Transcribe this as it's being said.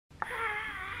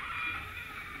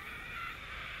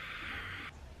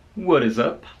What is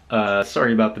up?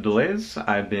 Sorry about the delays.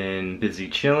 I've been busy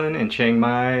chilling in Chiang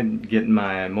Mai, getting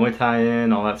my Muay Thai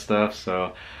in, all that stuff,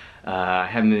 so I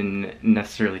haven't been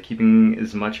necessarily keeping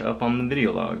as much up on the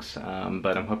video logs,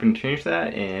 but I'm hoping to change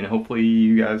that, and hopefully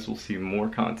you guys will see more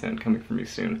content coming from me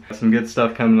soon. Some good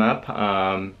stuff coming up,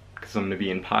 because I'm going to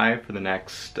be in Pai for the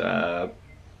next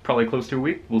probably close to a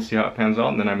week. We'll see how it pans out,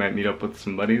 and then I might meet up with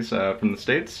some buddies from the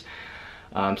States.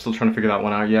 I'm still trying to figure that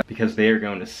one out yet because they are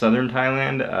going to southern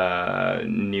Thailand,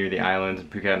 near the islands and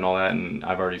Phuket and all that, and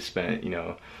I've already spent,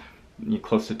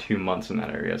 close to 2 months in that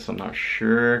area, so I'm not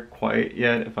sure quite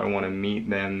yet if I want to meet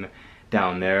them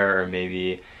down there or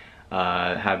maybe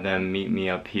have them meet me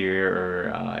up here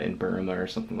or in Burma or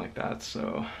something like that,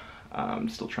 so I'm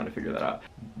still trying to figure that out.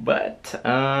 But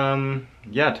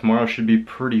yeah, tomorrow should be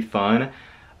pretty fun.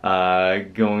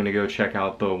 Going to go check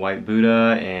out the White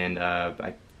Buddha and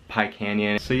Pai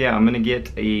Canyon. So yeah, I'm gonna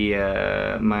get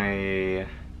I'm gonna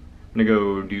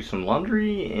go do some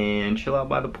laundry and chill out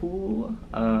by the pool.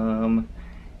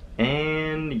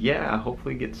 And yeah,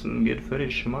 hopefully get some good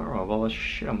footage tomorrow of all the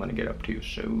shit I'm gonna get up to,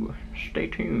 so stay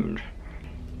tuned.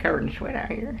 Covered in sweat out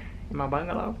here in my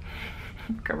bungalow.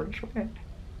 Covered in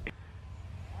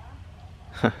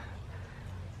sweat.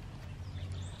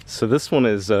 So this one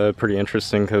is pretty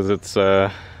interesting because it's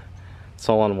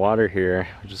all on water here,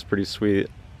 which is pretty sweet.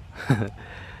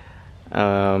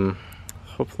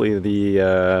 Hopefully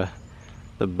the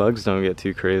bugs don't get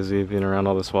too crazy being around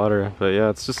all this water, but yeah,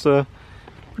 it's just a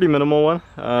pretty minimal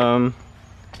one.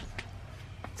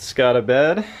 It's got a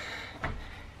bed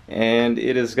and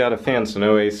it has got a fan, so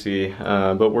no AC,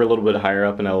 but we're a little bit higher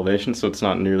up in elevation, so it's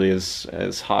not nearly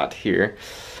as hot here.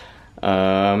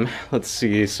 Let's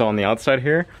see, so on the outside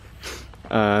here,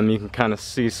 you can kind of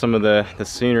see some of the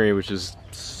scenery, which is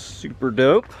super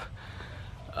dope.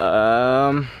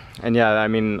 And yeah, I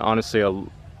mean, honestly,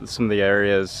 some of the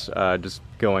areas just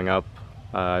going up,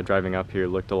 driving up here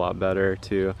looked a lot better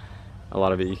too. A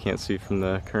lot of it you can't see from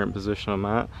the current position I'm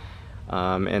at.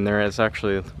 And there is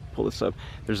actually, pull this up,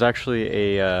 there's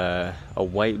actually a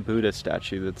white Buddha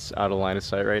statue that's out of line of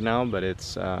sight right now, but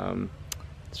it's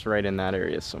right in that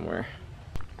area somewhere.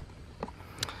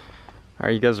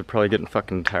 Alright, you guys are probably getting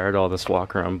fucking tired of all this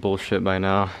walk around bullshit by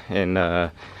now, and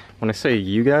when I say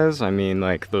you guys, I mean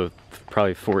like the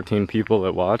probably 14 people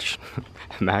that watch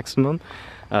maximum,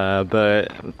 but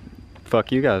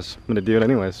fuck you guys, I'm gonna do it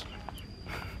anyways.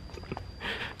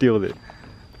 Deal with it.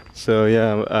 So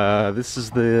yeah, this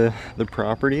is the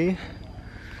property.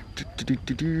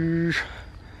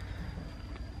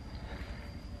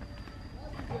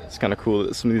 It's kind of cool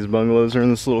that some of these bungalows are in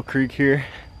this little creek here.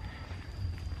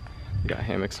 You got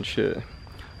hammocks and shit.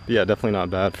 But yeah, definitely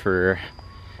not bad for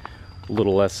a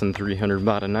little less than 300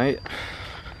 baht a night.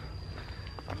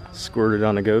 Squirted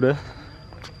on a Goda.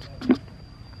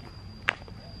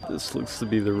 This looks to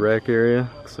be the rec area.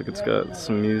 Looks like it's got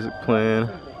some music playing,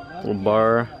 a little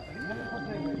bar,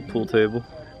 pool table.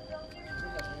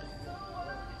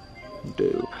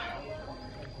 Dope.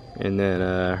 And then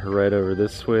right over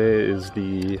this way is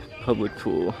the public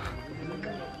pool.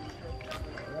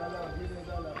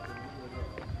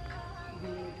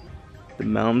 The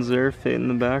mountains there fade in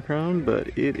the background, but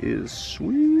it is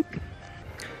sweet.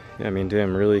 Yeah, I mean,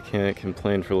 damn, really can't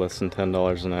complain for less than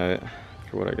 $10 a night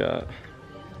for what I got.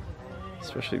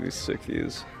 Especially these sick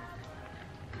views.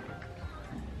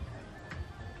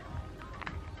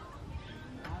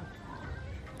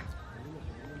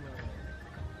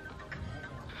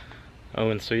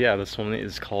 Oh, and so yeah, this one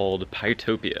is called Pai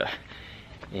Updates,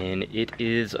 and it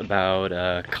is about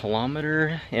 1.5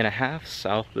 kilometers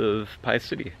south of Pai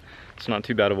City. It's not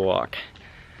too bad of a walk.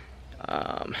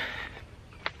 Yeah.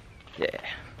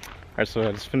 Alright, so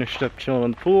I just finished up chilling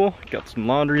in the pool, got some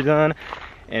laundry done,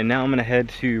 and now I'm gonna head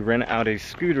to rent out a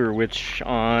scooter, which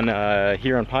on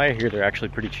here on Pai here, they're actually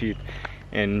pretty cheap.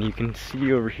 And you can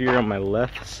see over here on my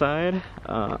left side,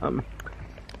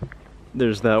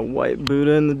 there's that white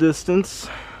Buddha in the distance.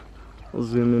 I'll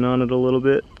zoom in on it a little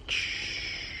bit.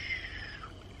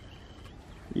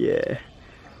 Yeah. So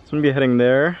I'm gonna be heading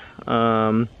there.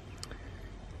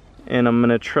 And I'm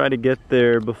gonna try to get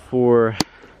there before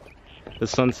the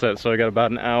sunset, so I got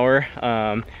about an hour.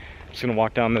 I'm just gonna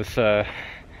walk down this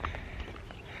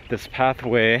this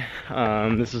pathway.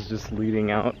 This is just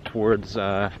leading out towards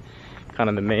kind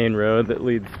of the main road that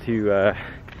leads to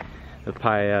the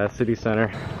Pai city center.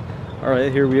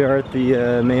 Alright, here we are at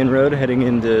the main road heading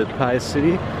into Pai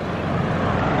City,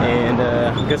 and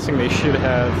I'm guessing they should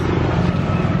have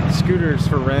scooters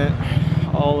for rent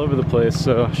all over the place,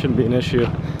 so it shouldn't be an issue.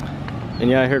 And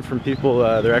yeah, I heard from people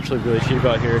they're actually really cheap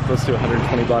out here, close to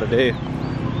 120 baht a day.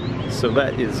 So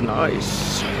that is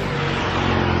nice.